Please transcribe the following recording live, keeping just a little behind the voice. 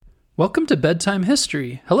Welcome to Bedtime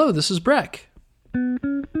History. Hello, this is Breck.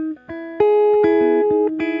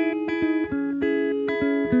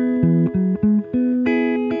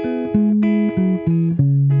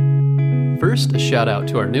 First, a shout out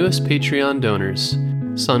to our newest Patreon donors,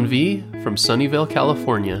 Sunvi from Sunnyvale,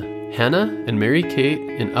 California, Hannah and Mary Kate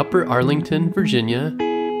in Upper Arlington, Virginia,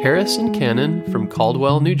 Harris and Cannon from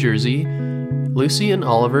Caldwell, New Jersey, Lucy and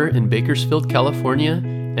Oliver in Bakersfield, California,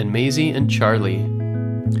 and Maisie and Charlie.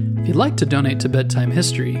 If you'd like to donate to Bedtime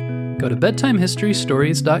History, go to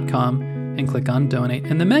bedtimehistorystories.com and click on Donate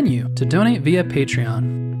in the menu to donate via Patreon.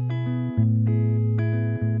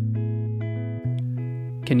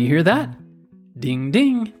 Can you hear that? Ding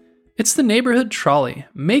ding! It's the neighborhood trolley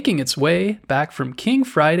making its way back from King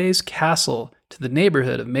Friday's castle to the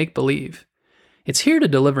neighborhood of make-believe. It's here to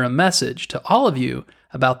deliver a message to all of you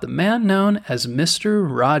about the man known as Mr.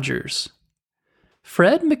 Rogers.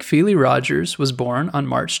 Fred McFeely Rogers was born on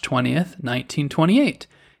March 20th, 1928,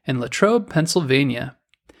 in Latrobe, Pennsylvania.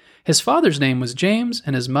 His father's name was James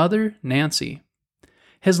and his mother, Nancy.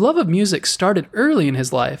 His love of music started early in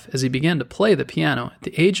his life as he began to play the piano at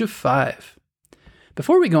the age of 5.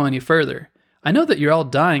 Before we go any further, I know that you're all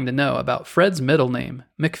dying to know about Fred's middle name,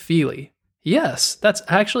 McFeely. Yes, that's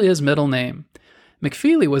actually his middle name.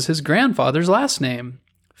 McFeely was his grandfather's last name,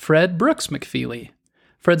 Fred Brooks McFeely.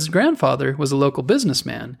 Fred's grandfather was a local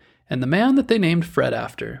businessman, and the man that they named Fred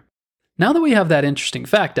after. Now that we have that interesting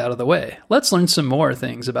fact out of the way, let's learn some more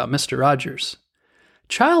things about Mr. Rogers.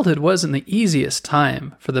 Childhood wasn't the easiest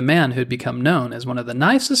time for the man who'd become known as one of the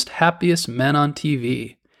nicest, happiest men on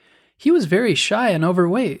TV. He was very shy and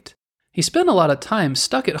overweight. He spent a lot of time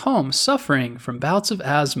stuck at home suffering from bouts of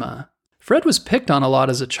asthma. Fred was picked on a lot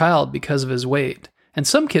as a child because of his weight, and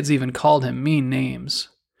some kids even called him mean names.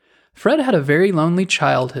 Fred had a very lonely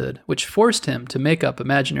childhood, which forced him to make up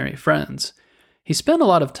imaginary friends. He spent a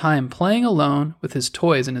lot of time playing alone with his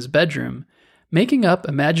toys in his bedroom, making up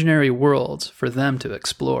imaginary worlds for them to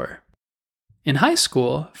explore. In high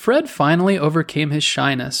school, Fred finally overcame his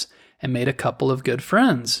shyness and made a couple of good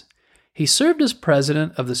friends. He served as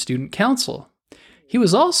president of the student council. He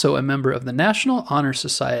was also a member of the National Honor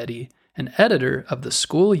Society and editor of the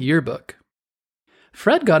school yearbook.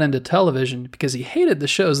 Fred got into television because he hated the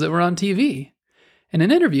shows that were on TV. In an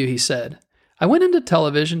interview, he said, "I went into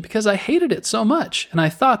television because I hated it so much, and I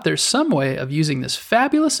thought there's some way of using this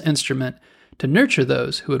fabulous instrument to nurture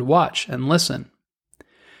those who would watch and listen."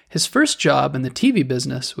 His first job in the TV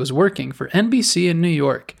business was working for NBC in New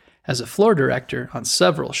York as a floor director on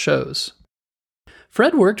several shows.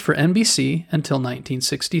 Fred worked for NBC until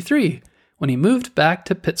 1963, when he moved back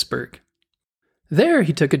to Pittsburgh. There,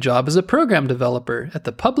 he took a job as a program developer at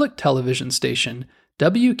the public television station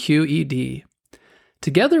WQED.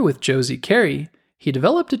 Together with Josie Carey, he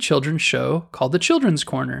developed a children's show called The Children's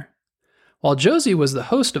Corner. While Josie was the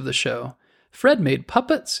host of the show, Fred made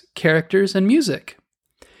puppets, characters, and music.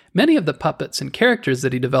 Many of the puppets and characters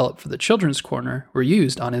that he developed for The Children's Corner were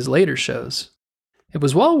used on his later shows. It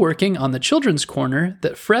was while working on The Children's Corner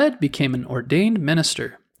that Fred became an ordained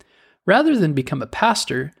minister. Rather than become a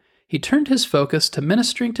pastor, he turned his focus to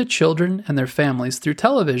ministering to children and their families through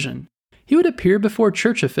television. He would appear before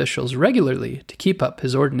church officials regularly to keep up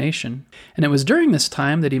his ordination, and it was during this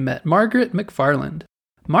time that he met Margaret McFarland.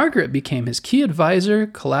 Margaret became his key advisor,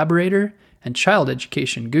 collaborator, and child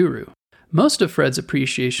education guru. Most of Fred's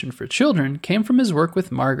appreciation for children came from his work with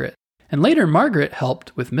Margaret, and later Margaret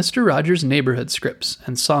helped with Mr. Rogers' neighborhood scripts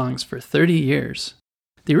and songs for 30 years.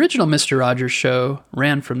 The original Mr. Rogers show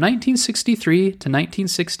ran from 1963 to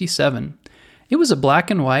 1967. It was a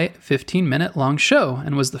black and white, 15-minute long show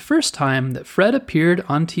and was the first time that Fred appeared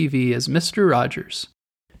on TV as Mr. Rogers.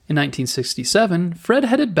 In 1967, Fred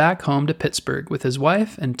headed back home to Pittsburgh with his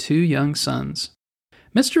wife and 2 young sons.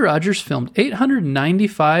 Mr. Rogers filmed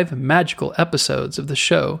 895 magical episodes of the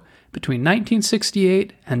show between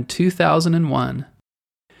 1968 and 2001.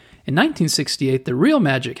 In 1968, the real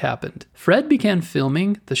magic happened. Fred began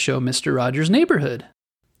filming the show Mr. Rogers' Neighborhood.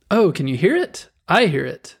 Oh, can you hear it? I hear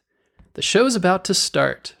it. The show's about to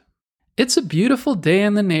start. It's a beautiful day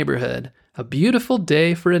in the neighborhood, a beautiful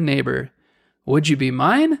day for a neighbor. Would you be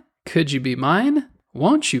mine? Could you be mine?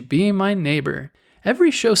 Won't you be my neighbor?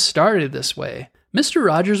 Every show started this way. Mr.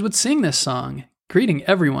 Rogers would sing this song, greeting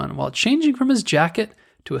everyone while changing from his jacket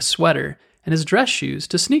to a sweater and his dress shoes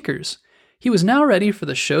to sneakers. He was now ready for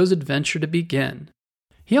the show's adventure to begin.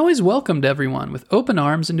 He always welcomed everyone with open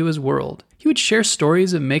arms into his world. He would share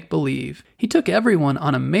stories of make-believe. He took everyone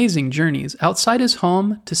on amazing journeys outside his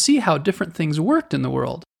home to see how different things worked in the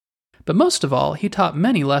world. But most of all, he taught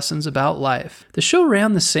many lessons about life. The show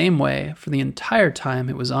ran the same way for the entire time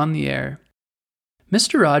it was on the air.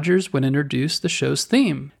 Mr. Rogers would introduce the show's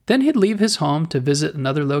theme. Then he'd leave his home to visit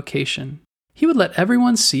another location. He would let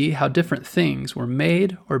everyone see how different things were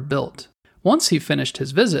made or built. Once he finished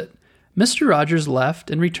his visit, Mr. Rogers left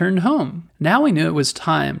and returned home. Now he knew it was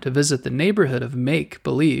time to visit the neighborhood of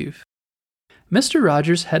make-believe. Mr.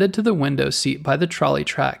 Rogers headed to the window seat by the trolley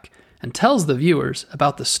track and tells the viewers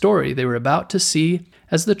about the story they were about to see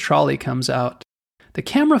as the trolley comes out. The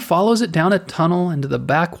camera follows it down a tunnel into the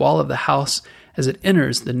back wall of the house as it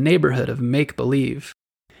enters the neighborhood of make-believe.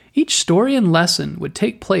 Each story and lesson would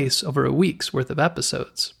take place over a week's worth of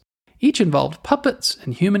episodes. Each involved puppets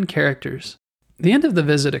and human characters. The end of the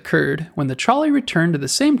visit occurred when the trolley returned to the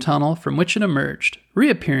same tunnel from which it emerged,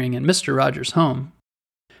 reappearing in Mr. Rogers' home.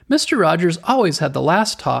 Mr. Rogers always had the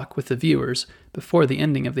last talk with the viewers before the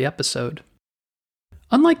ending of the episode.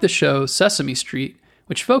 Unlike the show Sesame Street,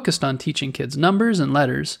 which focused on teaching kids numbers and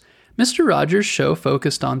letters, Mr. Rogers' show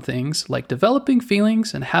focused on things like developing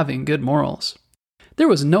feelings and having good morals. There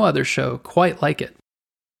was no other show quite like it.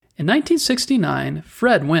 In 1969,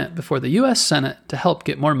 Fred went before the U.S. Senate to help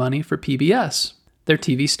get more money for PBS, their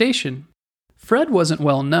TV station. Fred wasn't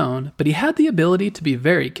well known, but he had the ability to be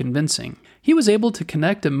very convincing. He was able to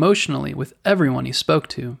connect emotionally with everyone he spoke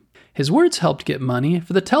to. His words helped get money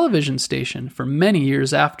for the television station for many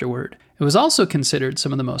years afterward. It was also considered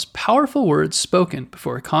some of the most powerful words spoken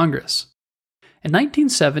before Congress. In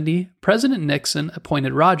 1970, President Nixon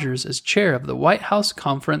appointed Rogers as chair of the White House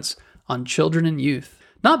Conference on Children and Youth.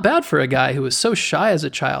 Not bad for a guy who was so shy as a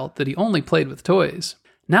child that he only played with toys.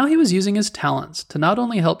 Now he was using his talents to not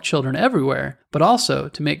only help children everywhere, but also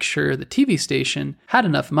to make sure the TV station had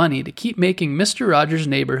enough money to keep making Mr. Rogers'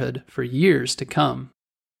 Neighborhood for years to come.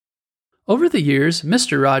 Over the years,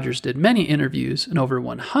 Mr. Rogers did many interviews and over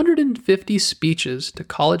 150 speeches to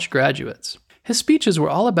college graduates. His speeches were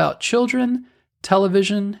all about children,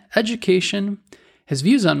 television, education, his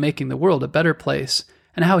views on making the world a better place,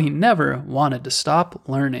 and how he never wanted to stop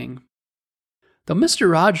learning. Though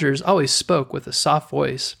Mr. Rogers always spoke with a soft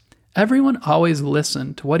voice, everyone always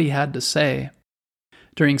listened to what he had to say.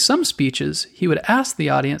 During some speeches, he would ask the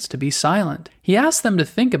audience to be silent. He asked them to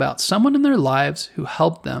think about someone in their lives who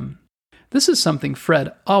helped them. This is something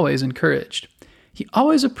Fred always encouraged. He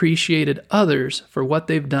always appreciated others for what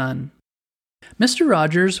they've done. Mr.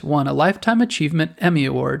 Rogers won a Lifetime Achievement Emmy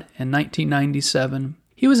Award in 1997.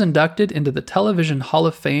 He was inducted into the Television Hall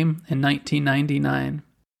of Fame in 1999.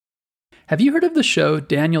 Have you heard of the show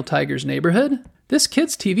Daniel Tiger's Neighborhood? This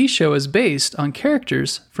kids' TV show is based on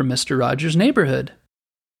characters from Mr. Rogers' Neighborhood.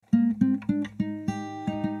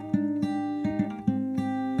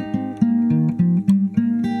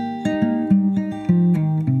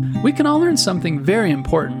 We can all learn something very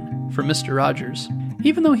important from Mr. Rogers.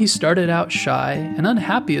 Even though he started out shy and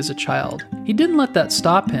unhappy as a child, he didn't let that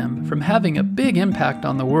stop him from having a big impact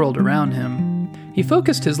on the world around him. He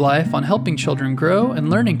focused his life on helping children grow and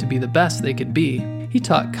learning to be the best they could be. He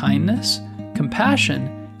taught kindness,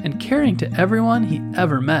 compassion, and caring to everyone he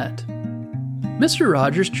ever met. Mr.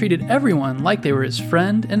 Rogers treated everyone like they were his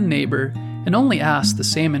friend and neighbor and only asked the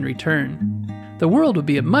same in return. The world would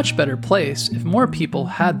be a much better place if more people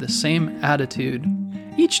had the same attitude.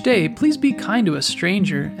 Each day, please be kind to a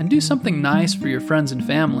stranger and do something nice for your friends and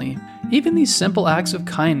family. Even these simple acts of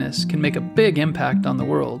kindness can make a big impact on the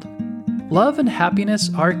world. Love and happiness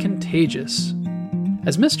are contagious.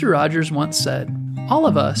 As Mr. Rogers once said, all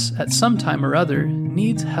of us, at some time or other,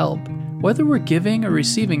 needs help. Whether we're giving or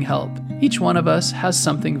receiving help, each one of us has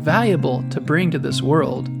something valuable to bring to this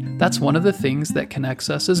world. That's one of the things that connects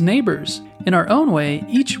us as neighbors. In our own way,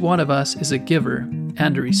 each one of us is a giver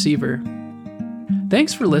and a receiver.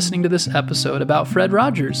 Thanks for listening to this episode about Fred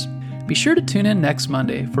Rogers. Be sure to tune in next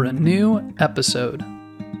Monday for a new episode.